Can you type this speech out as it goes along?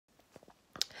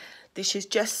This is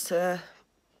just a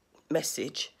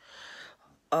message.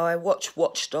 I watch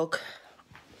Watchdog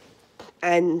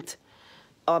and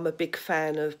I'm a big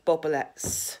fan of Bobble.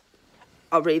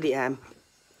 I really am.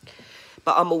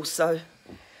 But I'm also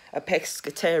a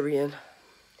pescatarian.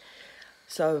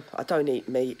 So I don't eat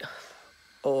meat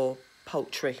or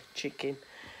poultry, chicken.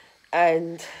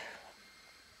 And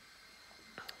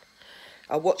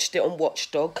I watched it on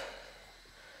Watchdog.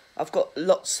 I've got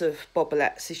lots of Bobble,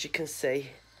 as you can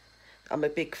see. I'm a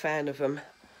big fan of them.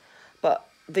 But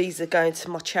these are going to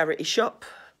my charity shop.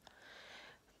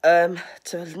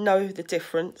 To know the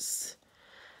difference,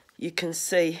 you can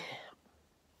see,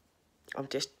 I'm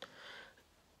just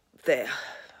there.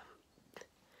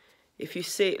 If you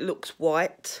see, it looks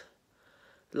white,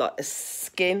 like a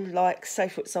skin, like, say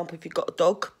for example, if you've got a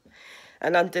dog,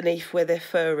 and underneath where their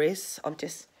fur is, I'm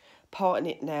just parting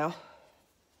it now.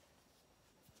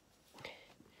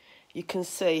 You can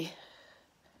see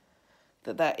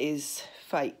that that is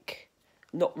fake,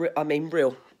 not real. I mean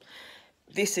real.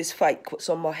 This is fake, what's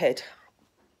on my head.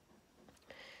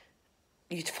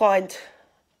 You'd find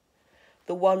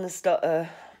the ones that are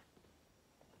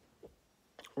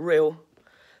real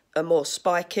are more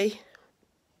spiky,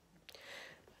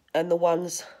 and the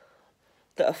ones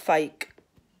that are fake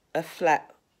are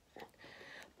flat.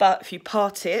 But if you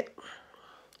part it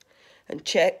and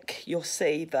check, you'll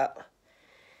see that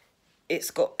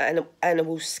it's got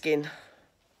animal skin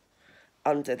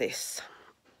under this.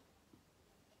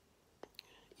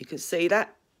 You can see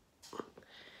that.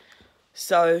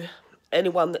 So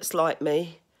anyone that's like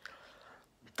me,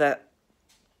 that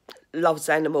loves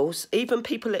animals, even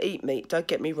people that eat meat, don't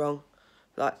get me wrong.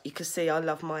 Like, you can see I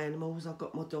love my animals. I've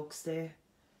got my dogs there.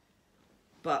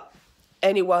 But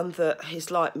anyone that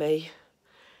is like me,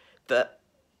 that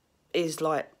is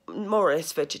like more or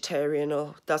less vegetarian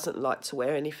or doesn't like to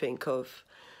wear anything of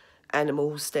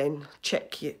animals, then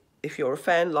check you. If you're a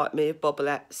fan like me of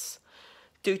Bobble,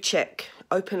 do check.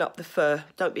 Open up the fur.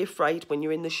 Don't be afraid when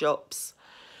you're in the shops.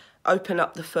 Open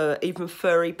up the fur. Even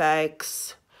furry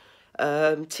bags.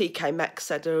 TK Maxx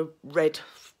had a red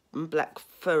and black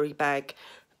furry bag.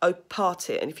 Part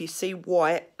it, and if you see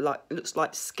white, like looks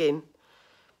like skin,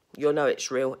 you'll know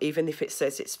it's real, even if it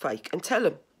says it's fake. And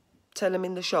tell them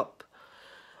in the shop.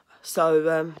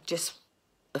 So just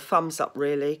a thumbs up,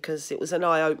 really, because it was an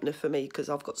eye opener for me, because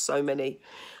I've got so many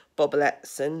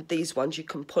Bobblettes, and these ones you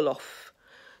can pull off.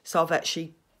 So I've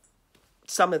actually,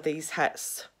 some of these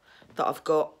hats that I've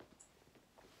got,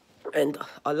 and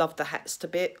I love the hats to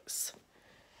bits.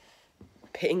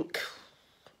 Pink,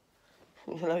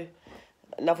 you know,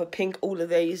 another pink. All of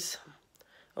these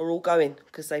are all going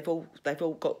because they've all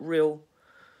got real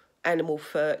animal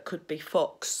fur. It could be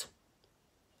fox,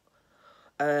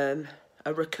 a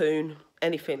raccoon,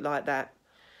 anything like that.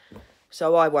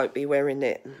 So I won't be wearing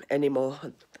it anymore,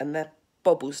 and the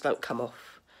bobbles don't come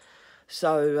off.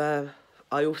 So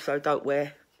I also don't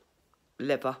wear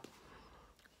leather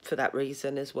for that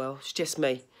reason as well. It's just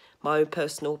me, my own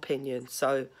personal opinion.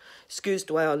 So excuse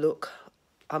the way I look.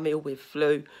 I'm ill with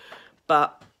flu,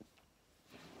 but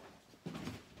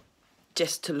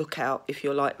just to look out if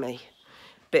you're like me.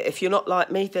 But if you're not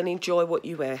like me, then enjoy what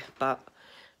you wear. But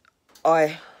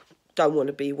I don't want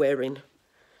to be wearing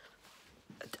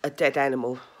a dead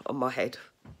animal on my head.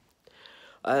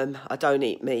 I don't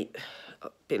eat meat.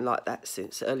 I've been like that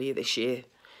since earlier this year,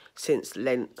 since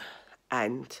Lent,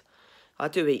 and I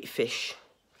do eat fish,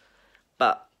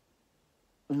 but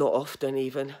not often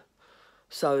even.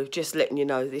 So just letting you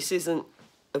know, this isn't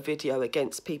a video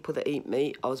against people that eat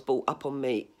meat. I was brought up on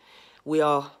meat. We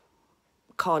are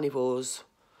carnivores.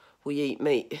 We eat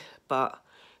meat, but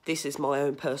this is my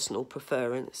own personal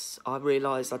preference. I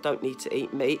realise I don't need to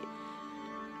eat meat,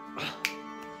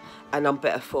 and I'm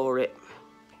better for it.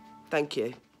 Thank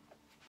you.